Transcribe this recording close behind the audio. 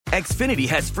Xfinity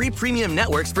has free premium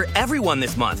networks for everyone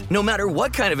this month, no matter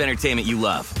what kind of entertainment you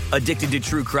love. Addicted to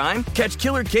true crime? Catch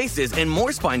killer cases and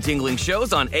more spine-tingling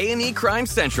shows on A&E Crime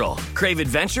Central. Crave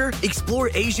adventure? Explore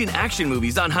Asian action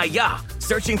movies on Hi-YAH.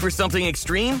 Searching for something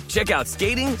extreme? Check out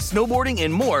skating, snowboarding,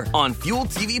 and more on Fuel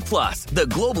TV Plus, the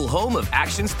global home of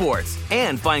action sports.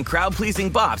 And find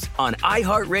crowd-pleasing bops on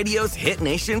iHeartRadio's Hit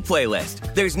Nation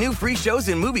playlist. There's new free shows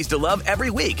and movies to love every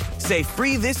week. Say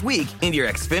free this week in your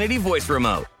Xfinity voice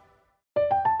remote.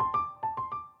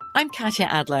 I'm Katya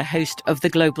Adler, host of The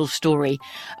Global Story.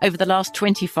 Over the last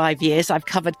 25 years, I've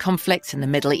covered conflicts in the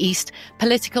Middle East,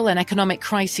 political and economic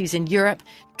crises in Europe,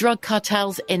 drug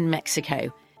cartels in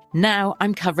Mexico. Now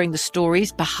I'm covering the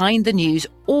stories behind the news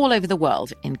all over the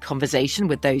world in conversation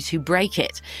with those who break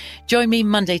it. Join me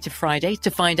Monday to Friday to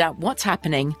find out what's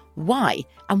happening, why,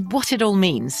 and what it all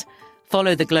means.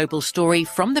 Follow The Global Story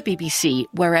from the BBC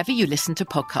wherever you listen to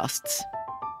podcasts.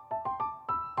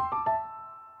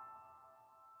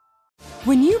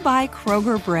 When you buy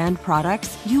Kroger brand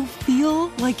products, you feel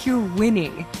like you're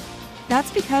winning.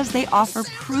 That's because they offer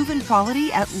proven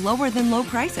quality at lower than low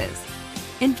prices.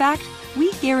 In fact,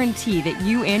 we guarantee that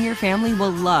you and your family will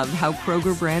love how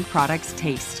Kroger brand products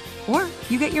taste, or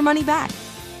you get your money back.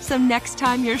 So next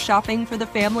time you're shopping for the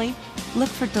family, look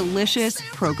for delicious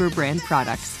Kroger brand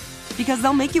products, because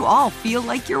they'll make you all feel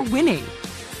like you're winning.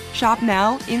 Shop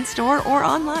now, in-store, or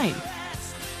online.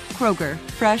 Kroger,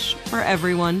 fresh for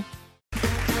everyone.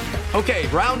 Okay,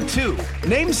 round two.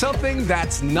 Name something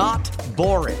that's not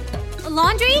boring. A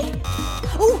laundry?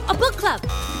 Ooh, a book club.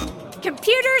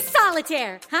 Computer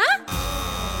solitaire, huh?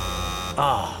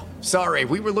 Ah, sorry,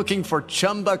 we were looking for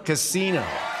Chumba Casino.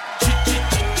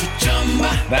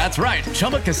 That's right,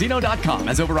 ChumbaCasino.com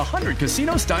has over 100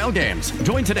 casino-style games.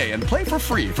 Join today and play for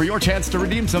free for your chance to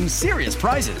redeem some serious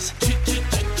prizes.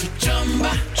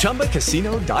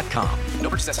 ChumbaCasino.com. No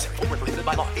purchase necessary. Void where prohibited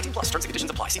by law. 18 plus. Terms and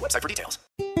conditions apply. See website for details.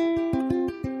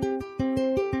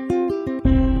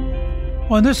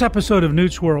 On this episode of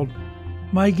Newt's World,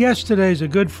 my guest today is a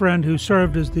good friend who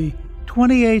served as the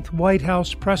 28th White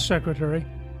House press secretary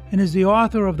and is the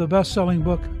author of the best-selling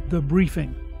book, The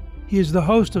Briefing. He is the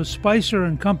host of Spicer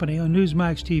and Company on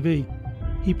Newsmax TV.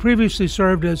 He previously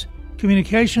served as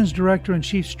communications director and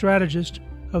chief strategist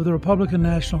of the Republican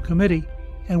National Committee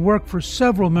and worked for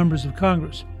several members of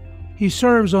Congress. He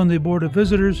serves on the Board of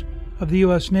Visitors of the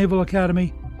U.S. Naval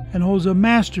Academy and holds a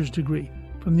master's degree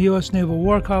from the U.S. Naval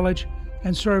War College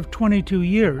and served 22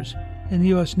 years in the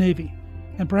U.S. Navy.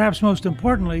 And perhaps most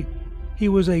importantly, he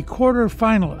was a quarter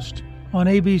finalist on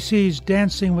ABC's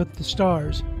Dancing with the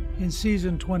Stars in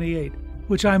season 28,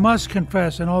 which I must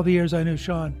confess, in all the years I knew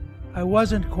Sean, I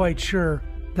wasn't quite sure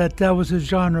that that was his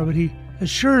genre, but he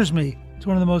assures me it's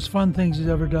one of the most fun things he's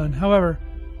ever done. However,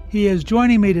 he is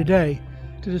joining me today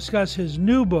to discuss his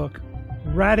new book,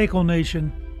 Radical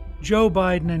Nation, Joe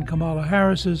Biden and Kamala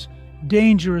Harris's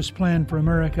Dangerous Plan for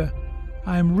America.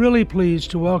 I'm really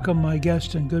pleased to welcome my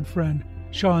guest and good friend,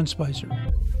 Sean Spicer.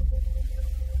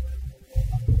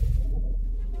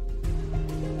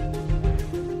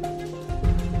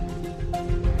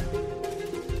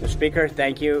 Mr. Speaker,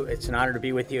 thank you. It's an honor to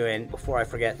be with you. And before I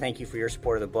forget, thank you for your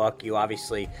support of the book. You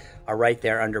obviously are right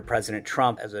there under President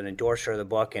Trump as an endorser of the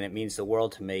book, and it means the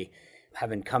world to me,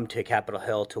 having come to Capitol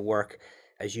Hill to work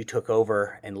as you took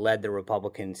over and led the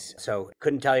Republicans. So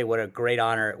couldn't tell you what a great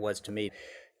honor it was to me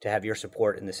to have your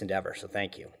support in this endeavor. So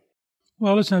thank you.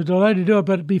 Well, listen, I'm delighted to do it.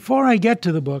 But before I get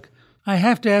to the book, I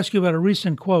have to ask you about a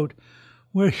recent quote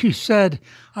where you said,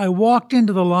 I walked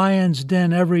into the lion's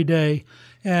den every day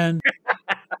and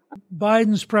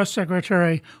Biden's press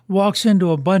secretary walks into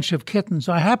a bunch of kittens.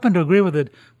 I happen to agree with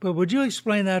it, but would you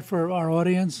explain that for our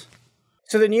audience?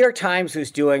 So the New York Times was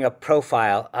doing a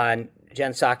profile on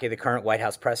Jen Psaki, the current White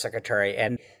House press secretary,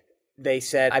 and they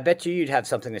said, I bet you'd have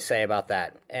something to say about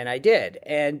that. And I did.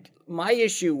 And my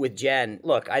issue with Jen,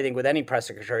 look, I think with any press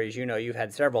secretary, as you know, you've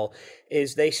had several,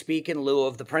 is they speak in lieu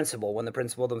of the principal when the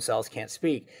principal themselves can't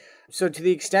speak. So to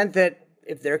the extent that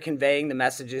if they're conveying the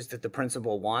messages that the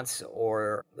principal wants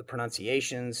or the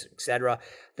pronunciations, et cetera,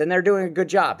 then they're doing a good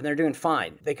job and they're doing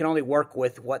fine. They can only work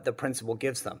with what the principal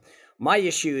gives them. My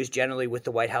issue is generally with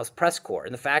the White House press corps.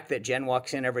 And the fact that Jen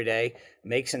walks in every day,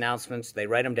 makes announcements, they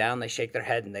write them down, they shake their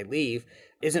head, and they leave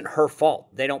isn't her fault.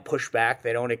 They don't push back.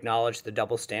 They don't acknowledge the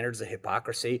double standards, the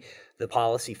hypocrisy, the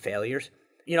policy failures.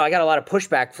 You know, I got a lot of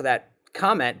pushback for that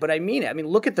comment, but I mean it. I mean,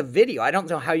 look at the video. I don't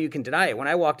know how you can deny it. When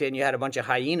I walked in, you had a bunch of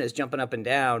hyenas jumping up and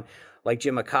down like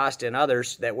Jim Acosta and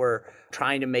others that were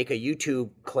trying to make a YouTube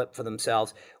clip for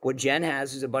themselves. What Jen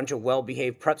has is a bunch of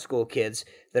well-behaved prep school kids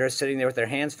that are sitting there with their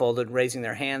hands folded, raising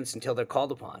their hands until they're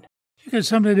called upon. You could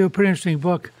someday do a pretty interesting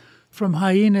book from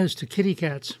hyenas to kitty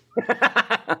cats.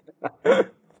 I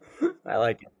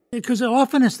like it. Because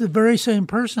often it's the very same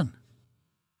person,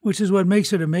 which is what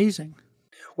makes it amazing.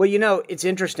 Well, it's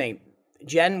interesting.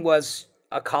 Jen was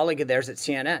a colleague of theirs at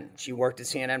CNN. She worked at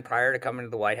CNN prior to coming to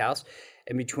the White House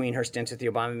and between her stints at the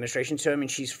Obama administration. So,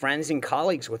 she's friends and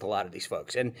colleagues with a lot of these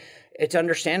folks. And it's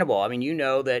understandable.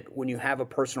 That when you have a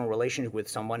personal relationship with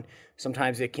someone,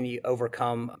 sometimes it can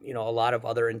overcome, a lot of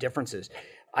other indifferences.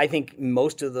 I think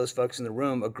most of those folks in the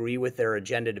room agree with their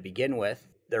agenda to begin with.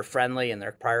 They're friendly and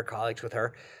they're prior colleagues with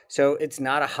her. So it's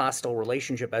not a hostile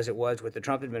relationship as it was with the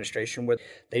Trump administration, where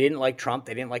they didn't like Trump,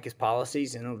 they didn't like his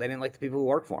policies, and they didn't like the people who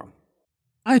work for him.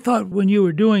 I thought when you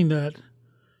were doing that,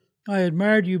 I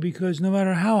admired you because no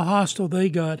matter how hostile they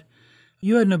got,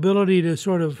 you had an ability to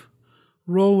sort of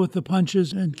roll with the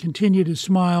punches and continue to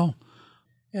smile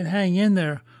and hang in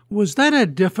there. Was that a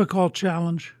difficult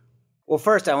challenge? Well,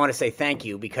 first, I want to say thank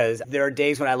you, because there are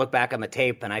days when I look back on the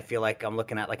tape and I feel like I'm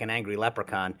looking at like an angry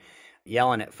leprechaun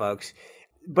yelling at folks.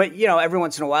 But, every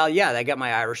once in a while, yeah, they got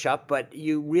my Irish up. But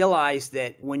you realize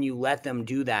that when you let them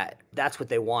do that, that's what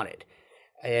they wanted.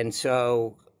 And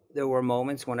so there were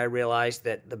moments when I realized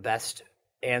that the best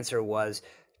answer was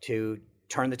to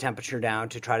turn the temperature down,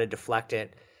 to try to deflect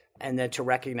it, and then to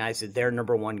recognize that their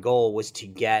number one goal was to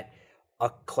get a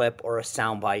clip or a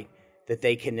soundbite that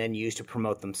they can then use to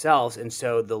promote themselves. And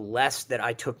so the less that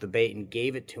I took the bait and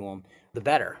gave it to them, the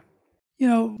better.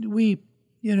 We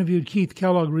interviewed Keith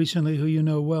Kellogg recently, who you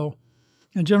know well.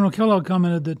 And General Kellogg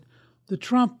commented that the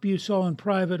Trump you saw in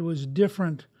private was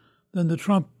different than the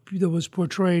Trump that was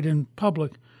portrayed in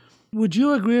public. Would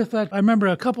you agree with that? I remember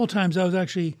a couple of times I was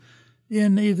actually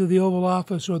in either the Oval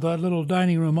Office or that little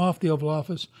dining room off the Oval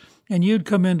Office, and you'd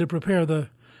come in to prepare the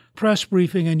press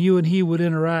briefing, and you and he would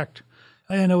interact.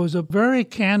 And it was a very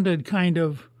candid kind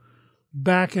of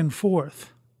back and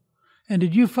forth. And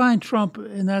did you find Trump,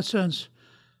 in that sense,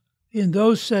 in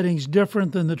those settings,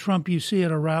 different than the Trump you see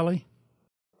at a rally?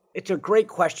 It's a great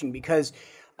question, because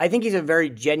I think he's a very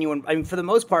genuine, for the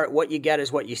most part, what you get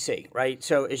is what you see, right?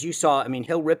 So as you saw,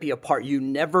 he'll rip you apart. You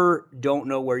never don't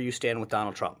know where you stand with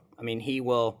Donald Trump. He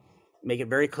will make it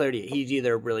very clear to you. He's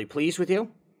either really pleased with you,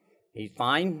 he's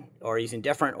fine, or he's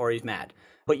indifferent, or he's mad.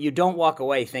 But you don't walk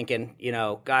away thinking,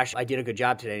 gosh, I did a good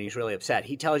job today, and he's really upset.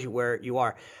 He tells you where you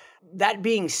are. That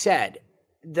being said,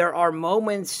 there are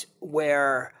moments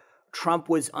where Trump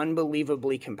was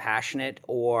unbelievably compassionate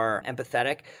or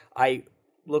empathetic. I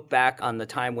look back on the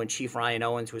time when Chief Ryan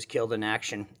Owens was killed in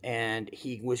action, and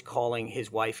he was calling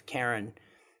his wife Karen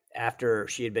after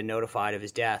she had been notified of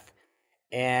his death.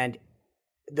 And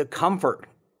the comfort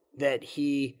that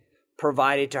he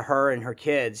provided to her and her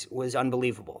kids was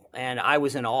unbelievable. And I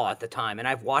was in awe at the time. And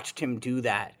I've watched him do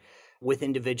that with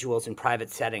individuals in private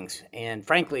settings. And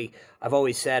frankly, I've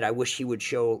always said I wish he would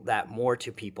show that more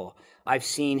to people. I've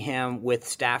seen him with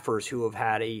staffers who have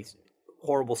had a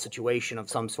horrible situation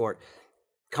of some sort,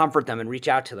 comfort them and reach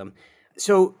out to them.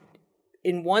 So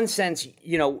in one sense,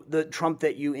 the Trump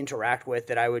that you interact with,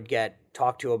 that I would get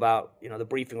talked to about, the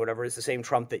briefing, whatever, is the same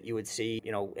Trump that you would see,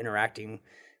 interacting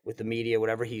with the media,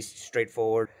 whatever. He's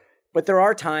straightforward. But there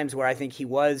are times where I think he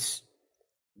was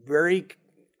very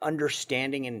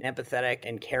understanding and empathetic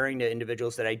and caring to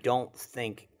individuals that I don't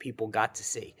think people got to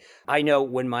see. I know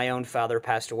when my own father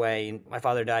passed away, and my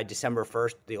father died December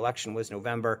 1st, the election was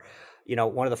November,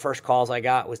 one of the first calls I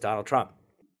got was Donald Trump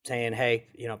saying, hey,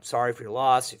 sorry for your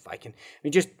loss. If I can,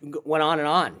 just went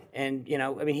on. And,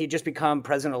 he'd just become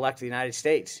president-elect of the United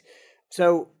States.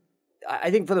 So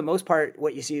I think for the most part,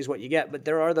 what you see is what you get. But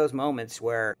there are those moments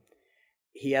where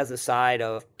he has a side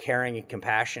of caring and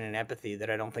compassion and empathy that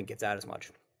I don't think gets out as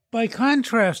much. By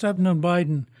contrast, I've known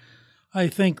Biden, I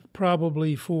think,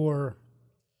 probably for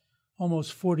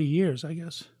almost 40 years, I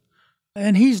guess.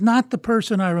 And he's not the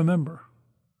person I remember.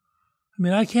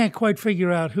 I can't quite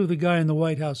figure out who the guy in the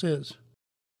White House is.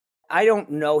 I don't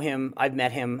know him. I've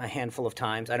met him a handful of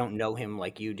times. I don't know him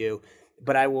like you do.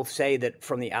 But I will say that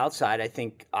from the outside, I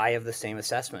think I have the same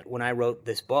assessment. When I wrote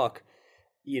this book,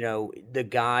 the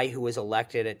guy who was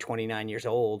elected at 29 years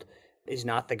old is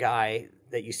not the guy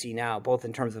that you see now, both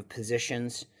in terms of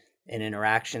positions and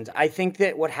interactions. I think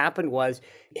that what happened was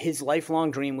his lifelong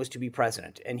dream was to be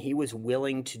president, and he was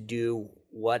willing to do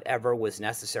whatever was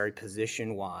necessary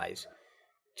position-wise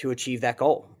to achieve that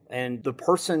goal. And the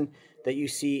person that you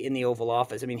see in the Oval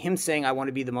Office, him saying, I want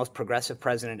to be the most progressive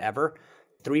president ever,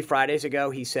 3 Fridays ago,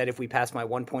 he said, if we pass my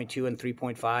 1.2 and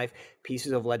 3.5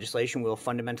 pieces of legislation, we'll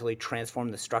fundamentally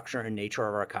transform the structure and nature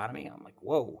of our economy. I'm like,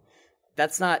 whoa,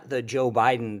 that's not the Joe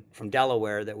Biden from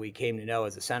Delaware that we came to know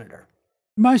as a senator.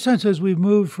 My sense is we've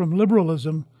moved from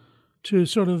liberalism to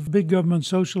sort of big government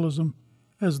socialism.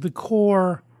 as the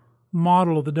core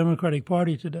model of the Democratic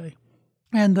Party today,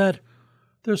 and that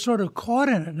they're sort of caught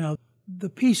in it now. The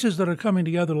pieces that are coming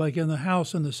together, like in the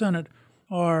House and the Senate,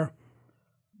 are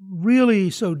really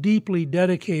so deeply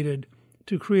dedicated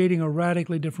to creating a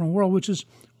radically different world, which is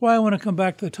why I want to come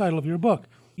back to the title of your book.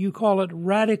 You call it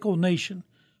Radical Nation.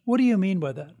 What do you mean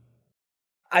by that?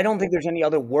 I don't think there's any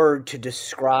other word to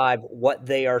describe what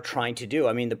they are trying to do.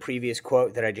 I mean, the previous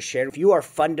quote that I just shared, if you are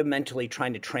fundamentally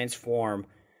trying to transform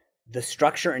the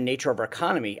structure and nature of our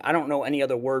economy, I don't know any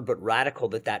other word but radical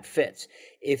that fits.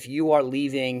 If you are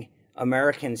leaving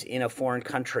Americans in a foreign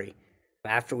country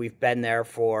after we've been there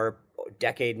for a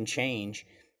decade and change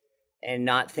and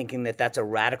not thinking that that's a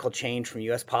radical change from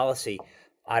U.S. policy,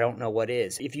 I don't know what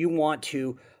is. If you want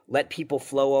to let people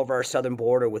flow over our southern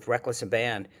border with reckless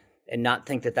abandon and not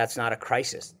think that that's not a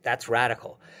crisis, that's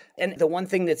radical. And the one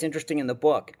thing that's interesting in the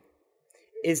book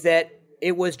is that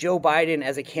it was Joe Biden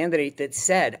as a candidate that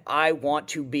said, I want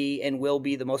to be and will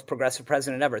be the most progressive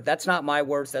president ever. That's not my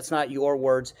words. That's not your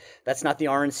words. That's not the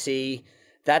RNC.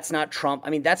 That's not Trump. I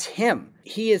mean, that's him.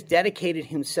 He has dedicated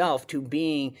himself to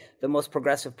being the most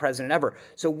progressive president ever.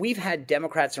 So we've had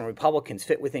Democrats and Republicans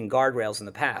fit within guardrails in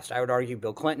the past. I would argue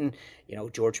Bill Clinton,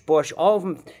 George Bush, all of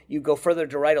them, you go further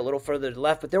to right, a little further to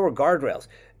left, but there were guardrails.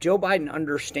 Joe Biden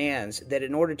understands that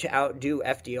in order to outdo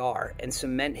FDR and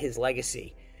cement his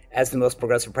legacy as the most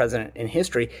progressive president in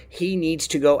history, he needs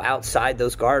to go outside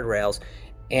those guardrails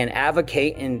and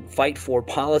advocate and fight for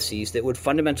policies that would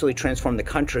fundamentally transform the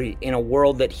country in a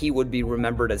world that he would be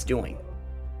remembered as doing.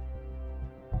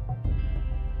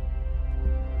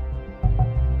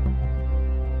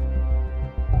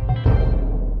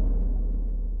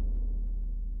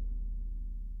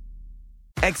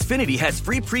 Xfinity has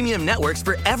free premium networks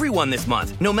for everyone this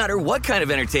month, no matter what kind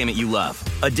of entertainment you love.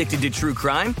 Addicted to true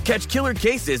crime? Catch killer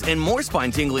cases and more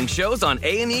spine-tingling shows on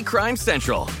A&E Crime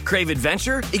Central. Crave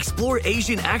adventure? Explore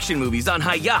Asian action movies on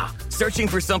Hi-YAH. Searching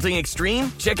for something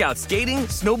extreme? Check out skating,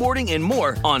 snowboarding, and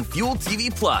more on Fuel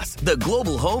TV Plus, the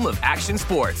global home of action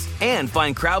sports. And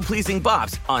find crowd-pleasing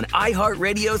bops on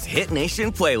iHeartRadio's Hit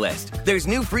Nation playlist. There's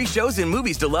new free shows and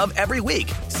movies to love every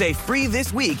week. Say free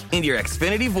this week in your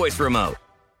Xfinity voice remote.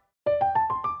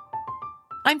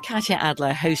 I'm Katya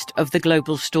Adler, host of The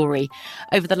Global Story.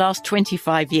 Over the last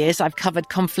 25 years, I've covered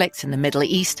conflicts in the Middle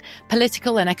East,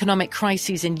 political and economic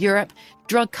crises in Europe,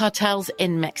 drug cartels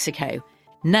in Mexico.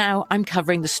 Now I'm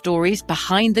covering the stories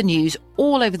behind the news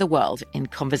all over the world in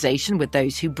conversation with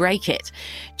those who break it.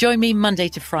 Join me Monday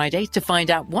to Friday to find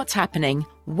out what's happening,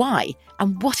 why,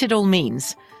 and what it all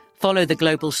means. Follow The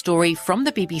Global Story from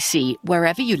the BBC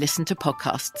wherever you listen to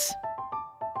podcasts.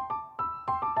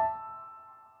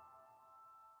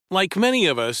 Like many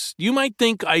of us, you might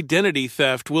think identity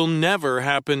theft will never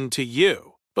happen to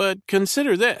you. But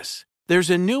consider this. There's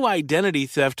a new identity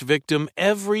theft victim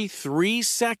every 3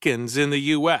 seconds in the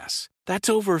U.S. That's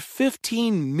over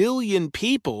 15 million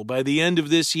people by the end of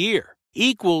this year,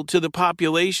 equal to the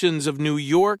populations of New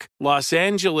York, Los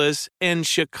Angeles, and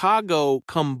Chicago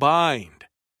combined.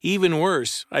 Even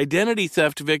worse, identity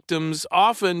theft victims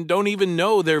often don't even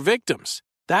know they're victims.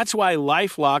 That's why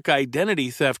LifeLock Identity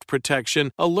Theft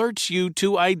Protection alerts you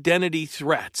to identity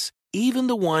threats, even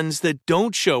the ones that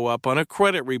don't show up on a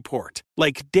credit report,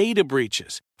 like data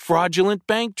breaches, fraudulent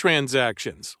bank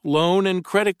transactions, loan and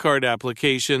credit card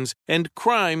applications, and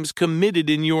crimes committed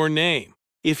in your name.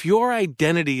 If your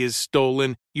identity is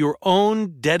stolen, your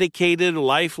own dedicated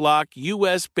LifeLock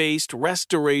U.S.-based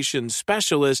restoration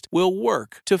specialist will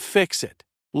work to fix it.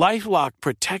 LifeLock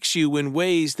protects you in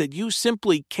ways that you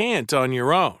simply can't on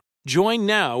your own. Join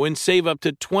now and save up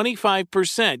to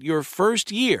 25% your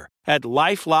first year at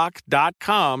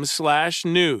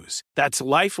LifeLock.com/news. That's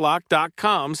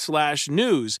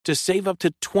LifeLock.com/news to save up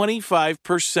to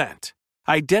 25%.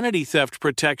 Identity theft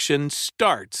protection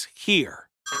starts here.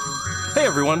 Hey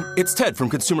everyone, it's Ted from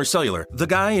Consumer Cellular, the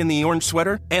guy in the orange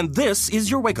sweater, and this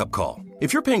is your wake-up call.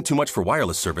 If you're paying too much for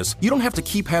wireless service, you don't have to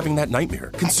keep having that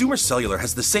nightmare. Consumer Cellular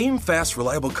has the same fast,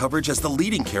 reliable coverage as the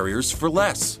leading carriers for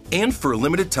less. And for a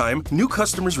limited time, new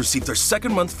customers receive their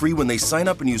second month free when they sign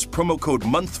up and use promo code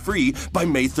MONTHFREE by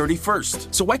May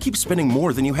 31st. So why keep spending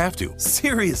more than you have to?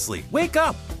 Seriously, wake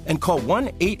up and call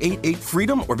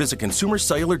 1-888-FREEDOM or visit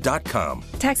ConsumerCellular.com.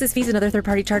 Taxes, fees, and other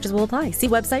third-party charges will apply. See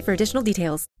website for additional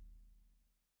details.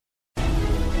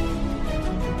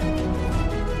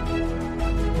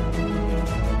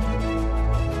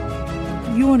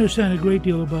 You understand a great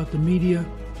deal about the media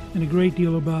and a great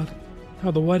deal about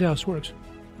how the White House works.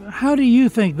 How do you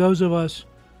think those of us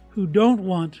who don't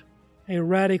want a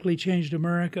radically changed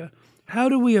America, how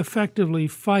do we effectively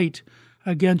fight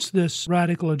against this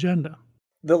radical agenda?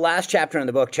 The last chapter in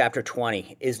the book, chapter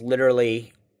 20, is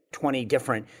literally 20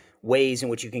 different ways in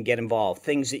which you can get involved,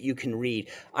 things that you can read.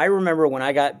 I remember when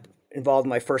I got involved in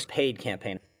my first paid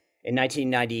campaign in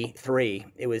 1993.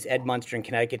 It was Ed Munster in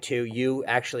Connecticut, too. You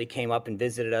actually came up and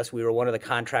visited us. We were one of the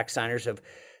contract signers of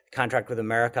Contract with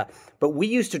America. But we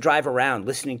used to drive around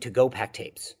listening to GoPack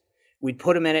tapes. We'd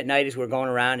put them in at night as we were going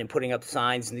around and putting up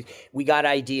signs. And we got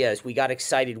ideas. We got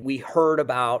excited. We heard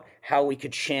about how we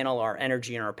could channel our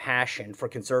energy and our passion for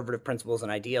conservative principles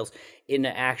and ideals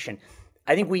into action.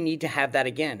 I think we need to have that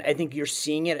again. I think you're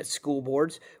seeing it at school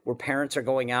boards where parents are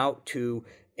going out to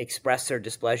express their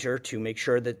displeasure, to make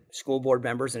sure that school board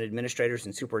members and administrators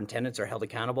and superintendents are held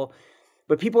accountable.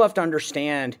 But people have to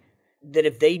understand that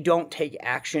if they don't take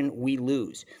action, we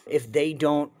lose. If they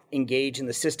don't engage in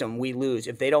the system, we lose.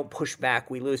 If they don't push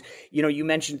back, we lose. You know, you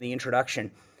mentioned the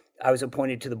introduction. I was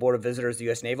appointed to the Board of Visitors of the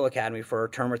U.S. Naval Academy for a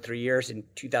term of 3 years in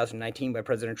 2019 by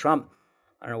President Trump.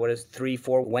 I don't know what it is,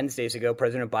 3-4 Wednesdays ago,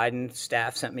 President Biden's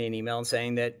staff sent me an email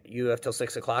saying that you have till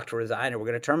 6 o'clock to resign or we're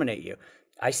going to terminate you.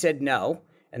 I said no,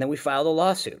 and then we filed a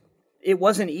lawsuit. It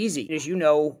wasn't easy. As you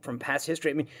know from past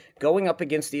history, I mean, going up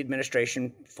against the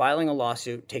administration, filing a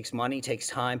lawsuit takes money, takes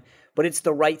time, but it's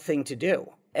the right thing to do.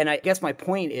 And I guess my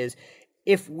point is,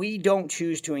 if we don't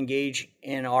choose to engage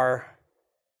in our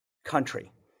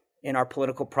country, in our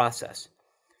political process,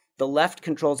 the left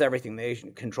controls everything. They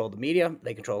control the media,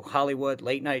 they control Hollywood,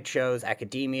 late night shows,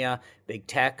 academia, big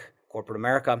tech, corporate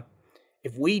America.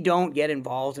 If we don't get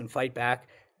involved and fight back,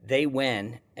 they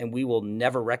win, and we will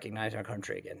never recognize our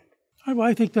country again.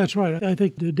 I think that's right. I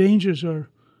think the dangers are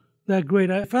that great.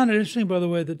 I found it interesting, by the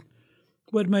way, that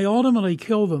what may ultimately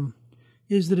kill them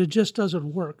is that it just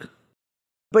doesn't work.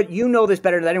 But you know this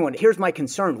better than anyone. Here's my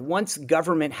concern. Once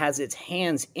government has its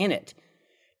hands in it,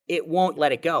 it won't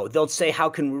let it go. They'll say, how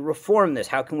can we reform this?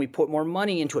 How can we put more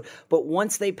money into it? But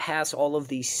once they pass all of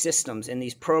these systems and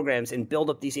these programs and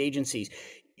build up these agencies,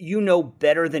 you know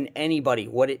better than anybody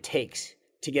what it takes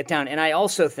to get down. And I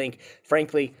also think,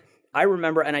 frankly, I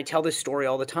remember, and I tell this story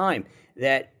all the time,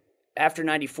 that after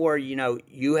 94,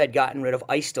 you had gotten rid of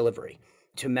ICE delivery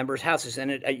to members' houses.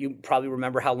 And you probably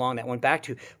remember how long that went back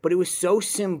to. But it was so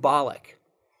symbolic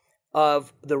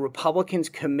of the Republicans'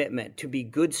 commitment to be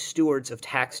good stewards of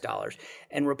tax dollars.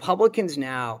 And Republicans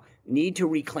now need to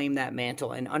reclaim that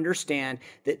mantle and understand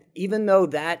that even though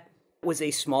that was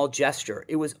a small gesture,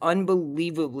 it was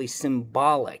unbelievably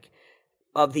symbolic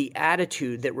of the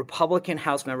attitude that Republican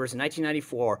House members in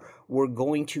 1994 were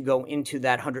going to go into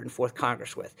that 104th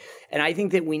Congress with. And I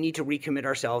think that we need to recommit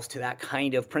ourselves to that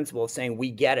kind of principle of saying,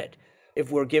 we get it.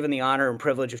 If we're given the honor and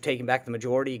privilege of taking back the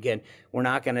majority again, we're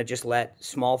not going to just let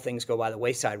small things go by the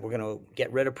wayside. We're going to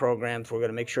get rid of programs. We're going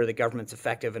to make sure the government's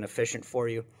effective and efficient for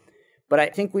you. But I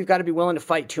think we've got to be willing to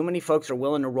fight. Too many folks are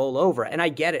willing to roll over. And I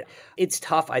get it. It's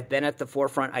tough. I've been at the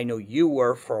forefront. I know you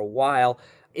were for a while.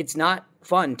 It's not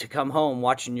fun to come home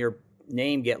watching your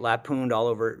name get lampooned all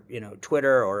over,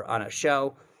 Twitter or on a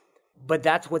show. But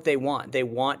that's what they want. They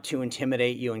want to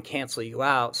intimidate you and cancel you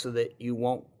out so that you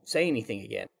won't say anything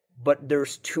again. But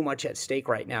there's too much at stake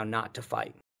right now not to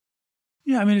fight.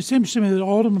 Yeah, I mean, it seems to me that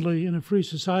ultimately in a free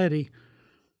society,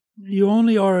 you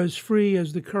only are as free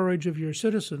as the courage of your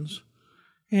citizens.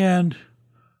 And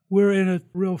we're in a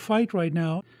real fight right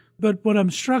now. But what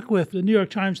I'm struck with, the New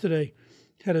York Times today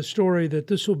had a story that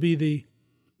this will be the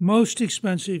most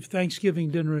expensive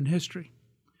Thanksgiving dinner in history.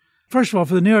 First of all,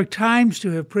 for the New York Times to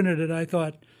have printed it, I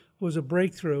thought was a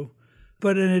breakthrough.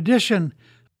 But in addition,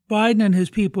 Biden and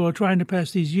his people are trying to pass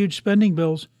these huge spending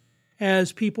bills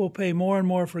as people pay more and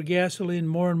more for gasoline,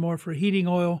 more and more for heating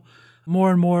oil, more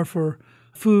and more for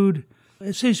food.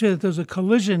 It seems to me that there's a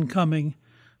collision coming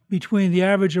between the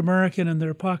average American and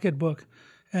their pocketbook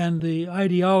and the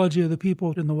ideology of the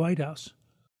people in the White House.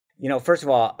 First of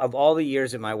all the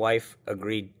years that my wife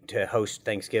agreed to host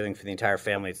Thanksgiving for the entire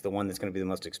family, it's the one that's going to be the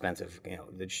most expensive.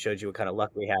 That shows you what kind of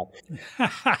luck we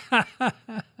have.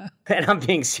 And I'm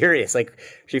being serious. Like,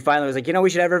 she finally was like, we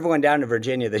should have everyone down to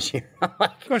Virginia this year.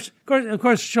 Of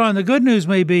course, Sean, the good news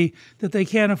may be that they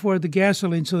can't afford the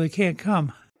gasoline, so they can't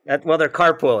come. Well, they're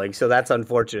carpooling, so that's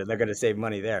unfortunate. They're going to save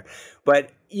money there.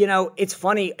 But, it's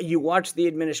funny. You watch the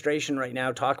administration right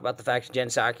now talk about the fact that Jen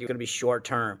Psaki is going to be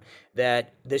short-term,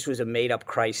 that this was a made-up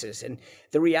crisis. And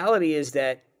the reality is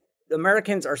that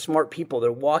Americans are smart people.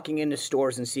 They're walking into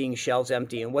stores and seeing shelves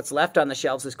empty, and what's left on the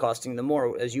shelves is costing them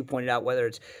more, as you pointed out, whether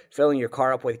it's filling your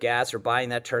car up with gas or buying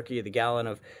that turkey or the gallon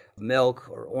of milk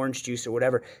or orange juice or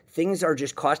whatever. Things are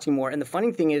just costing more. And the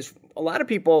funny thing is, a lot of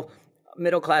people,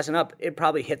 middle class and up, it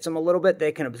probably hits them a little bit.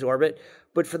 They can absorb it.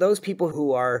 But for those people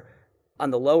who are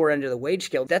on the lower end of the wage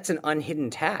scale, that's an unhidden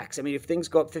tax. I mean, if things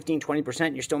go up 15,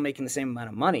 20%, you're still making the same amount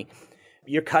of money.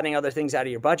 You're cutting other things out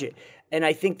of your budget. And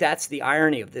I think that's the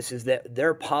irony of this, is that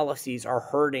their policies are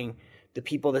hurting the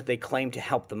people that they claim to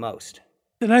help the most.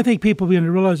 And I think people begin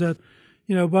to realize that,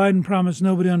 Biden promised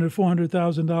nobody under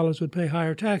 $400,000 would pay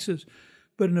higher taxes.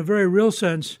 But in a very real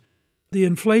sense, the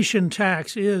inflation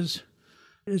tax is,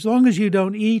 as long as you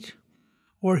don't eat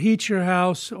or heat your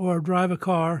house or drive a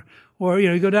car or,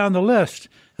 you go down the list,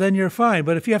 then you're fine.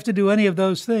 But if you have to do any of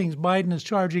those things, Biden is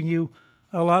charging you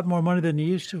a lot more money than you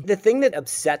used to. The thing that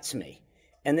upsets me,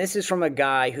 and this is from a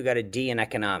guy who got a D in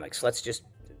economics, let's just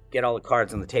get all the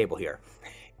cards on the table here,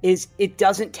 is it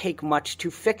doesn't take much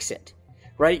to fix it,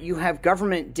 right? You have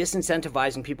government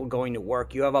disincentivizing people going to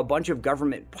work. You have a bunch of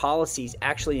government policies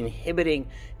actually inhibiting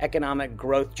economic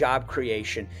growth, job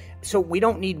creation. So we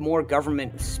don't need more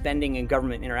government spending and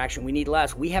government interaction. We need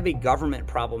less. We have a government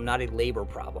problem, not a labor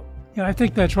problem. Yeah, I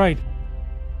think that's right.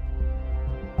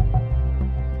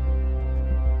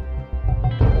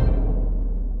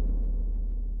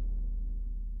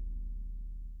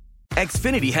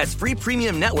 Xfinity has free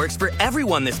premium networks for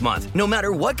everyone this month, no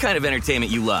matter what kind of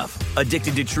entertainment you love.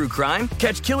 Addicted to true crime?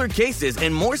 Catch killer cases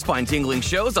and more spine-tingling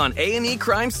shows on A&E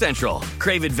Crime Central.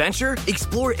 Crave adventure?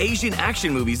 Explore Asian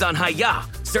action movies on Hi-Ya.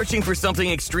 Searching for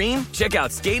something extreme? Check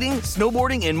out skating,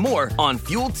 snowboarding, and more on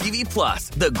Fuel TV Plus,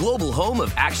 the global home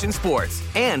of action sports.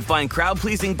 And find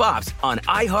crowd-pleasing bops on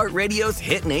iHeartRadio's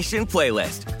Hit Nation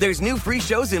playlist. There's new free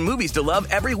shows and movies to love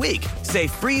every week. Say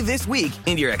free this week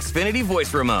in your Xfinity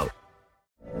voice remote.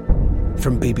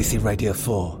 From BBC Radio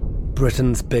 4,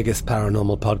 Britain's biggest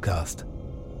paranormal podcast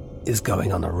is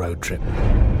going on a road trip.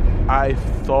 I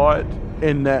thought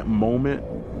in that moment,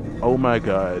 oh my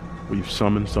God, we've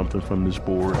summoned something from this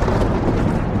board.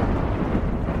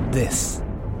 This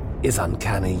is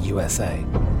Uncanny USA.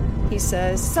 He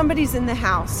says, somebody's in the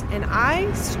house, and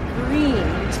I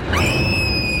screamed.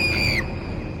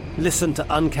 Listen to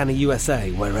Uncanny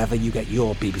USA wherever you get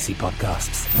your BBC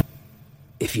podcasts,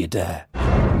 if you dare.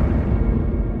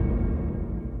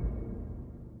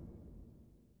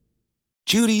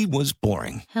 Judy was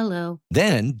boring. Hello.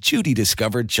 Then Judy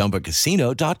discovered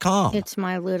ChumbaCasino.com. It's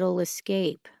my little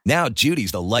escape. Now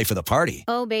Judy's the life of the party.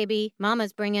 Oh, baby,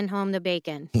 mama's bringing home the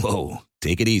bacon. Whoa,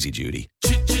 take it easy, Judy.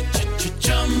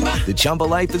 The Chumba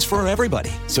life is for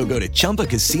everybody. So go to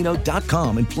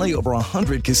ChumbaCasino.com and play over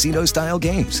 100 casino-style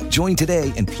games. Join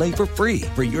today and play for free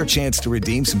for your chance to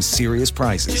redeem some serious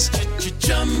prizes.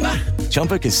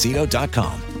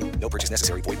 ChumbaCasino.com. No purchase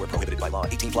necessary. Void where prohibited by law.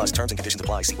 18 plus terms and conditions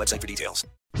apply. See website for details.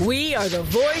 We are the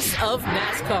voice of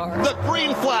NASCAR. The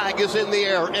green flag is in the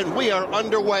air, and we are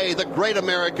underway. The Great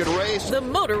American Race. The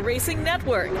Motor Racing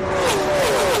Network.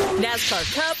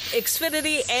 NASCAR Cup,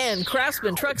 Xfinity, and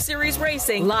Craftsman Truck Series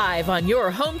Racing live on your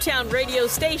hometown radio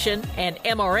station and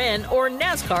MRN or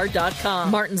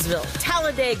NASCAR.com. Martinsville,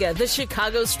 Talladega, the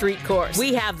Chicago Street Course.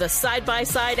 We have the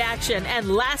side-by-side action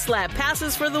and last lap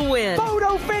passes for the win.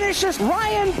 Photo finishes.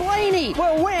 Ryan Blaney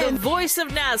will win. The voice of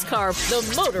NASCAR,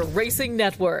 the Motor Racing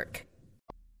Network. I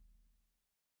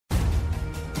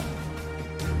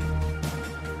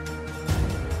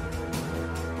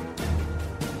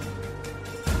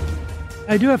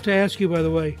do have to ask you, by the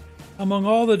way, among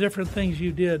all the different things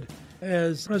you did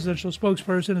as presidential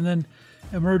spokesperson and then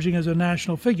emerging as a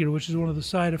national figure, which is one of the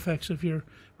side effects if you're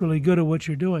really good at what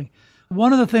you're doing,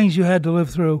 one of the things you had to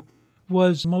live through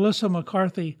was Melissa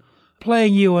McCarthy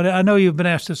playing you, and I know you've been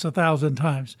asked this 1,000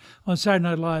 times, on Saturday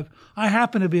Night Live. I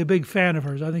happen to be a big fan of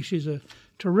hers. I think she's a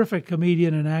terrific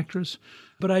comedian and actress.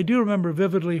 But I do remember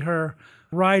vividly her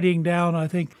riding down, I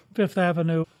think, Fifth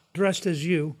Avenue, dressed as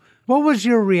you. What was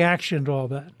your reaction to all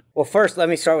that? Well, first, let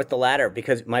me start with the latter,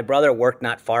 because my brother worked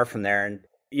not far from there. And,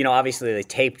 obviously they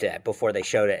taped it before they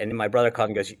showed it. And my brother called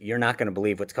and goes, "You're not going to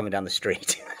believe what's coming down the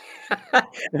street." I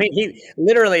mean, he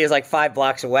literally is like 5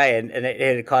 blocks away, and it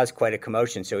had caused quite a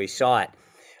commotion, so he saw it.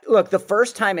 Look, the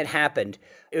first time it happened,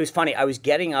 it was funny. I was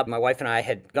getting up. My wife and I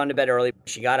had gone to bed early.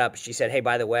 She got up. She said, "Hey,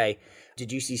 by the way,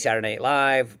 did you see Saturday Night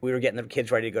Live?" We were getting the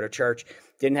kids ready to go to church.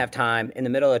 Didn't have time. In the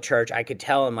middle of church, I could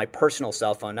tell on my personal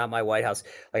cell phone, not my White House,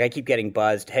 like I keep getting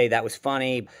buzzed. "Hey, that was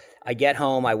funny." I get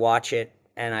home, I watch it,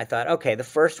 and I thought, okay, the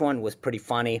first one was pretty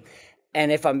funny.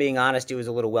 And if I'm being honest, it was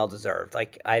a little well-deserved.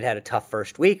 Like, I'd had a tough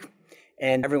first week.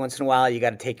 And every once in a while, you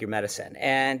got to take your medicine.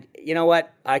 And you know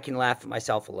what? I can laugh at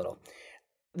myself a little.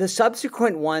 The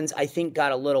subsequent ones, I think,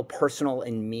 got a little personal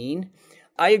and mean.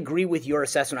 I agree with your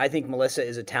assessment. I think Melissa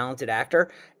is a talented actor.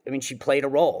 I mean, she played a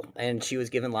role, and she was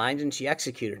given lines, and she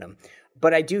executed them.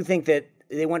 But I do think that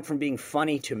they went from being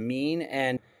funny to mean.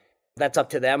 And That's up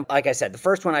to them. Like I said, the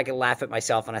first one I could laugh at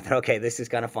myself, and I thought, okay, this is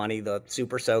kind of funny, the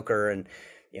super soaker. And,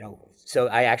 so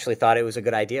I actually thought it was a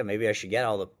good idea. Maybe I should get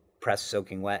all the press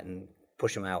soaking wet and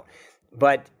push them out.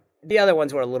 But the other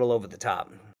ones were a little over the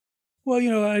top.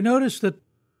 Well, I noticed that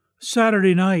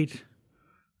Saturday night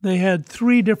they had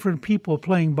 3 different people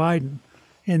playing Biden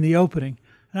in the opening.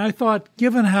 And I thought,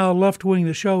 given how left-wing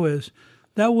the show is,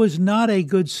 that was not a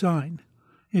good sign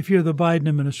if you're the Biden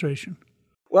administration.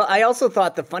 Well, I also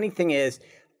thought the funny thing is,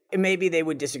 maybe they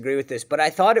would disagree with this, but I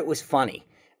thought it was funny.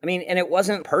 I mean, and it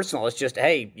wasn't personal. It's just,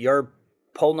 hey, your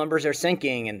poll numbers are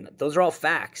sinking, and those are all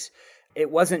facts. It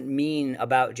wasn't mean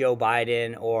about Joe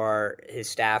Biden or his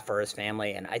staff or his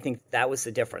family, and I think that was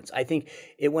the difference. I think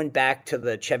it went back to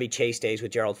the Chevy Chase days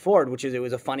with Gerald Ford, which is it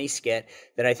was a funny skit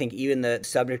that I think even the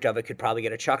subject of it could probably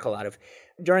get a chuckle out of.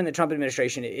 During the Trump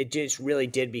administration, it just really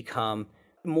did become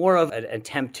more of an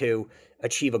attempt to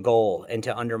achieve a goal and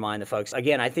to undermine the folks.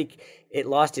 Again, I think it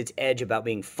lost its edge about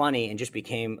being funny and just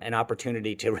became an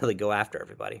opportunity to really go after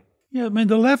everybody. Yeah, I mean,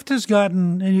 the left has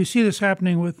gotten, and you see this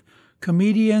happening with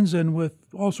comedians and with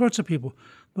all sorts of people,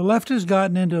 the left has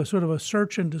gotten into sort of a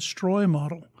search and destroy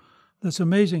model that's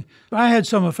amazing. I had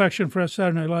some affection for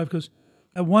Saturday Night Live because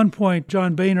at one point,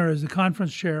 John Boehner, as the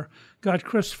conference chair, got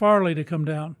Chris Farley to come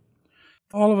down.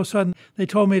 All of a sudden, they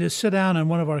told me to sit down in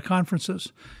one of our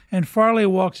conferences, and Farley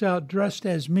walks out dressed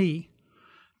as me,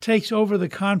 takes over the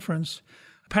conference,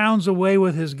 pounds away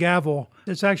with his gavel.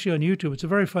 It's actually on YouTube. It's a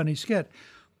very funny skit.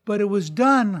 But it was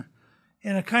done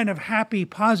in a kind of happy,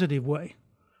 positive way.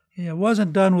 It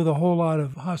wasn't done with a whole lot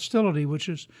of hostility, which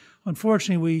is,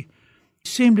 unfortunately, we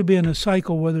seem to be in a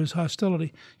cycle where there's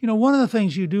hostility. One of the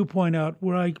things you do point out,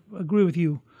 where I agree with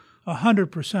you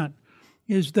 100%,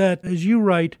 is that, as you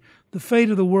write, the fate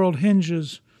of the world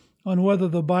hinges on whether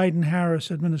the Biden-Harris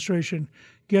administration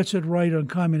gets it right on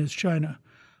communist China.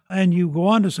 And you go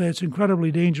on to say it's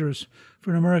incredibly dangerous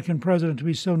for an American president to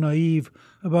be so naive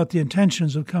about the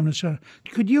intentions of communist China.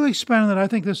 Could you expand on that? I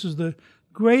think this is the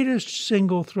greatest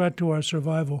single threat to our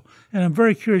survival, and I'm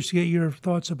very curious to get your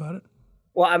thoughts about it.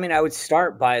 Well, I mean, I would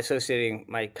start by associating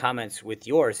my comments with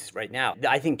yours right now.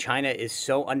 I think China is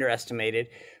so underestimated,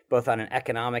 both on an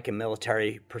economic and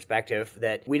military perspective,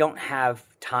 that we don't have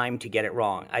time to get it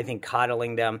wrong. I think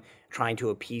coddling them, trying to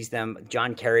appease them.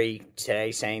 John Kerry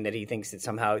today saying that he thinks that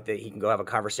somehow that he can go have a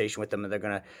conversation with them and they're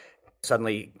going to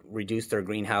suddenly reduce their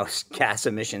greenhouse gas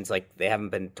emissions like they haven't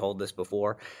been told this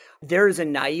before. There is a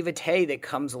naivete that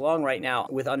comes along right now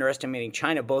with underestimating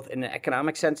China, both in an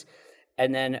economic sense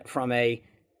and then from a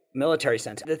military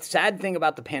sense. The sad thing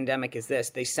about the pandemic is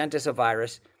this. They sent us a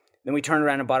virus. Then we turned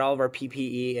around and bought all of our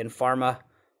PPE and pharma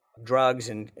drugs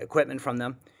and equipment from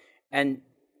them. And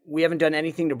we haven't done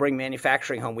anything to bring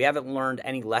manufacturing home. We haven't learned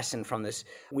any lesson from this.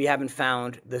 We haven't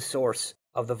found the source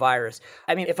of the virus.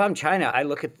 I mean, if I'm China, I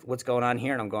look at what's going on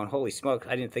here and I'm going, holy smoke,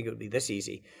 I didn't think it would be this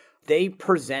easy. They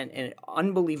present an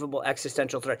unbelievable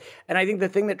existential threat. And I think the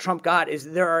thing that Trump got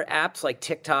is there are apps like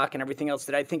TikTok and everything else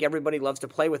that I think everybody loves to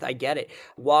play with. I get it.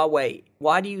 Huawei,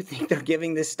 why do you think they're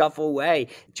giving this stuff away?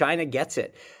 China gets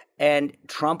it. And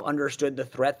Trump understood the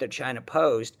threat that China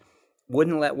posed,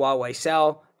 wouldn't let Huawei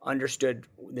sell, understood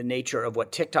the nature of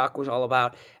what TikTok was all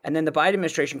about. And then the Biden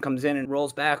administration comes in and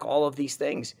rolls back all of these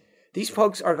things. These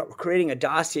folks are creating a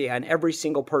dossier on every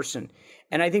single person.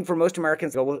 And I think for most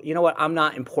Americans, go, well, you know what? I'm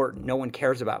not important. No one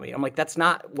cares about me. I'm like, that's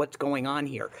not what's going on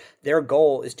here. Their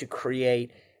goal is to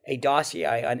create a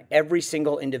dossier on every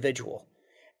single individual.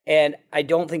 And I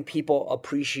don't think people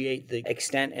appreciate the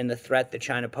extent and the threat that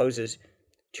China poses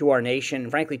to our nation,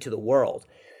 and frankly, to the world.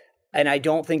 And I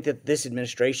don't think that this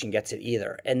administration gets it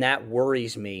either. And that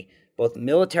worries me, both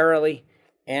militarily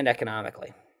and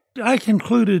economically. I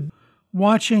concluded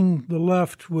watching the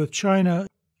left with China,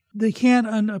 they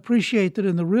can't appreciate that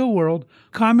in the real world,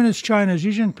 communist China, Xi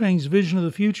Jinping's vision of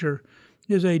the future,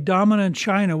 is a dominant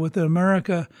China with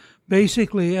America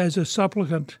basically as a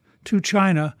supplicant to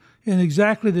China in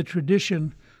exactly the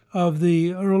tradition of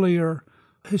the earlier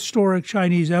historic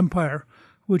Chinese empire,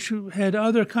 which had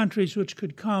other countries which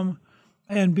could come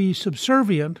and be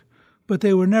subservient, but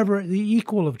they were never the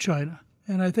equal of China.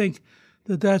 And I think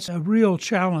that that's a real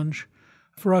challenge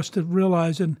for us to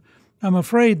realize. And I'm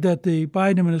afraid that the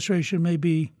Biden administration may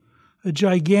be a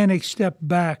gigantic step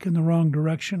back in the wrong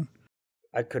direction.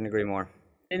 I couldn't agree more.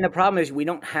 And the problem is we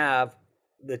don't have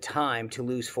the time to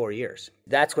lose 4 years.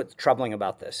 That's what's troubling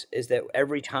about this, is that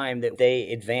every time that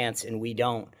they advance and we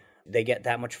don't, they get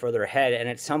that much further ahead. And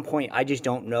at some point, I just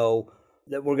don't know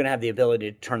that we're going to have the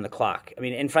ability to turn the clock. I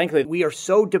mean, and frankly, we are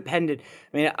so dependent.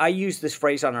 I mean, I use this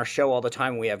phrase on our show all the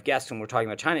time when we have guests when we're talking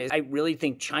about China. I really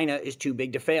think China is too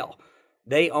big to fail.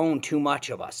 They own too much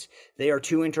of us. They are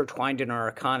too intertwined in our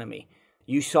economy.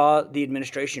 You saw the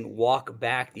administration walk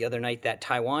back the other night that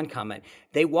Taiwan comment.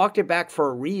 They walked it back for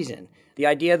a reason. The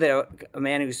idea that a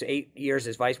man who's 8 years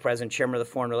as vice president, chairman of the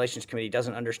Foreign Relations Committee,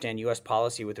 doesn't understand U.S.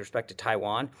 policy with respect to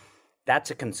Taiwan, that's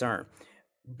a concern.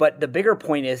 But the bigger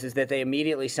point is that they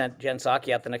immediately sent Jen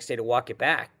Psaki out the next day to walk it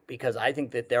back because I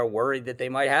think that they're worried that they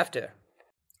might have to.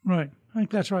 Right. I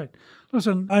think that's right.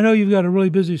 Listen, I know you've got a really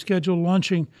busy schedule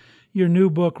launching your new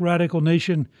book, Radical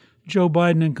Nation, Joe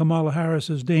Biden and Kamala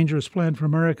Harris's Dangerous Plan for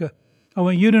America. I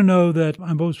want you to know that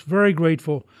I'm both very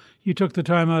grateful you took the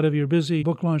time out of your busy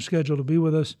book launch schedule to be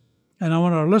with us. And I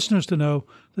want our listeners to know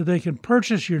that they can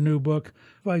purchase your new book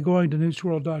by going to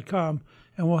newsworld.com,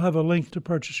 and we'll have a link to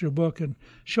purchase your book. And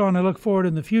Sean, I look forward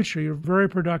in the future. You're very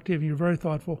productive, you're very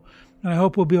thoughtful, and I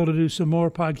hope we'll be able to do some more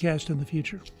podcasts in the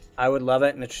future. I would love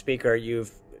it, Mr. Speaker.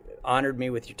 You've honored me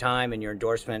with your time and your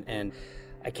endorsement, and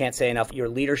I can't say enough. Your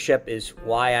leadership is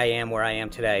why I am where I am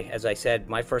today. As I said,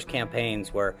 my first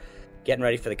campaigns were getting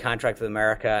ready for the Contract with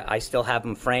America. I still have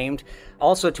them framed.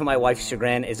 Also, to my wife's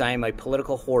chagrin, is I am a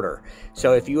political hoarder.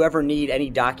 So if you ever need any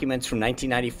documents from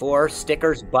 1994,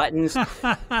 stickers, buttons,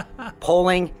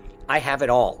 polling, I have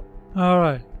it all. All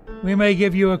right. We may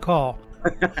give you a call.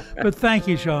 But thank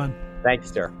you, Sean.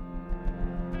 Thanks, sir.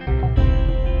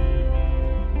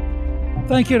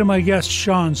 Thank you to my guest,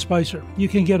 Sean Spicer. You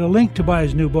can get a link to buy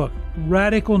his new book,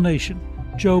 Radical Nation,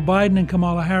 Joe Biden and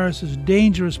Kamala Harris's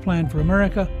Dangerous Plan for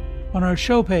America, on our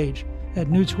show page at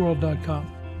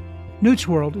newsworld.com.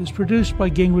 Newsworld is produced by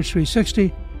Gingrich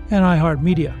 360 and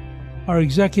iHeartMedia. Our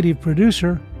executive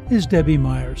producer is Debbie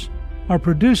Myers. Our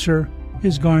producer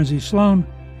is Garnsey Sloan,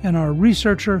 and our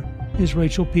researcher is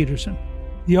Rachel Peterson.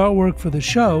 The artwork for the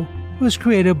show was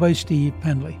created by Steve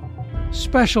Penley.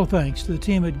 Special thanks to the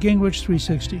team at Gingrich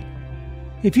 360.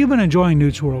 If you've been enjoying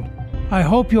Newsworld, I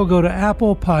hope you'll go to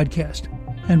Apple Podcast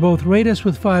and both rate us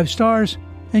with 5 stars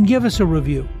and give us a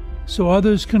review so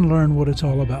others can learn what it's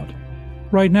all about.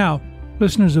 Right now,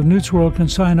 listeners of Newsworld can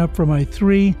sign up for my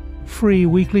 3 free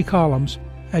weekly columns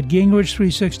at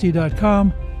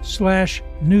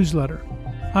gingrich360.com/newsletter.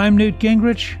 I'm Newt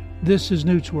Gingrich. This is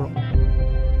Newsworld.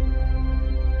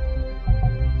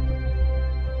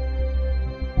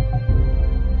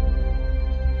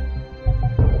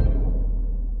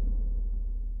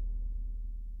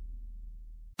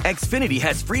 Xfinity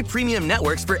has free premium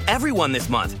networks for everyone this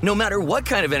month, no matter what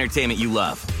kind of entertainment you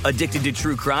love. Addicted to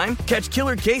true crime? Catch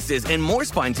killer cases and more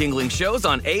spine-tingling shows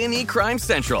on A&E Crime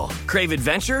Central. Crave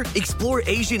adventure? Explore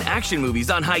Asian action movies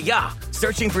on Hi-YAH.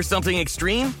 Searching for something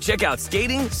extreme? Check out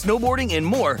skating, snowboarding, and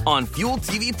more on Fuel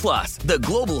TV Plus, the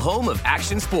global home of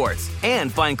action sports.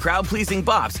 And find crowd-pleasing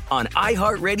bops on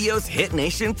iHeartRadio's Hit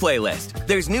Nation playlist.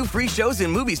 There's new free shows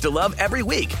and movies to love every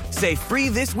week. Say free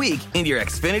this week in your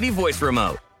Xfinity voice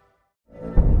remote.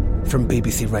 From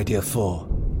BBC Radio 4,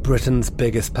 Britain's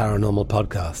biggest paranormal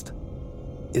podcast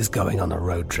is going on a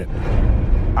road trip.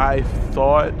 I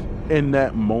thought in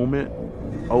that moment,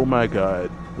 oh my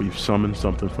God, we've summoned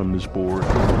something from this board.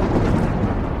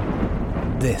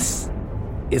 This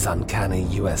is Uncanny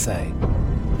USA.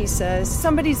 He says,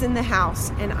 somebody's in the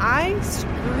house, and I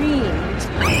screamed.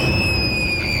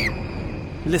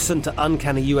 Listen to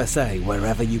Uncanny USA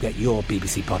wherever you get your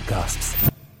BBC podcasts,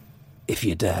 if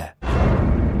you dare.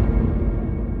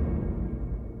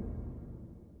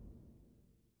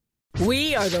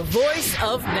 We are the voice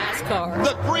of NASCAR.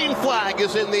 The green flag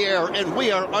is in the air, and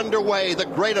we are underway. The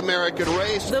Great American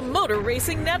Race. The Motor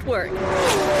Racing Network.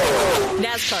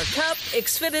 NASCAR Cup,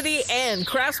 Xfinity, and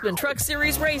Craftsman Truck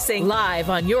Series Racing live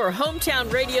on your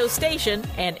hometown radio station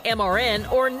and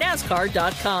MRN or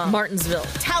NASCAR.com. Martinsville,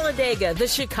 Talladega, the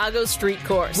Chicago Street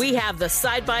Course. We have the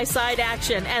side-by-side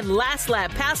action and last lap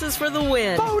passes for the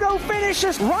win. Photo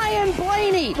finishes. Ryan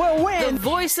Blaney will win. The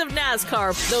voice of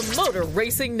NASCAR, the Motor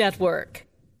Racing Network.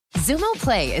 Xumo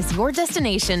Play is your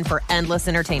destination for endless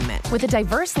entertainment. With a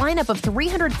diverse lineup of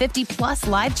 350 plus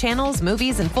live channels,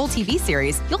 movies, and full TV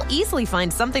series, you'll easily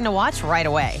find something to watch right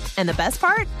away. And the best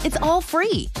part? It's all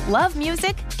free. Love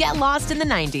music? Get lost in the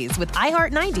 90s with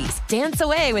iHeart 90s, dance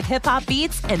away with hip-hop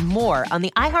beats, and more on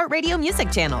the iHeartRadio music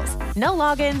channels. No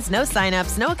logins, no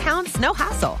signups, no accounts, no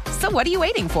hassle. So what are you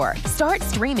waiting for? Start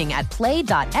streaming at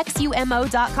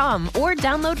play.xumo.com or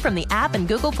download from the app and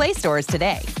Google Play stores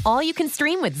today. All you can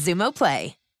stream with Xumo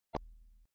Play.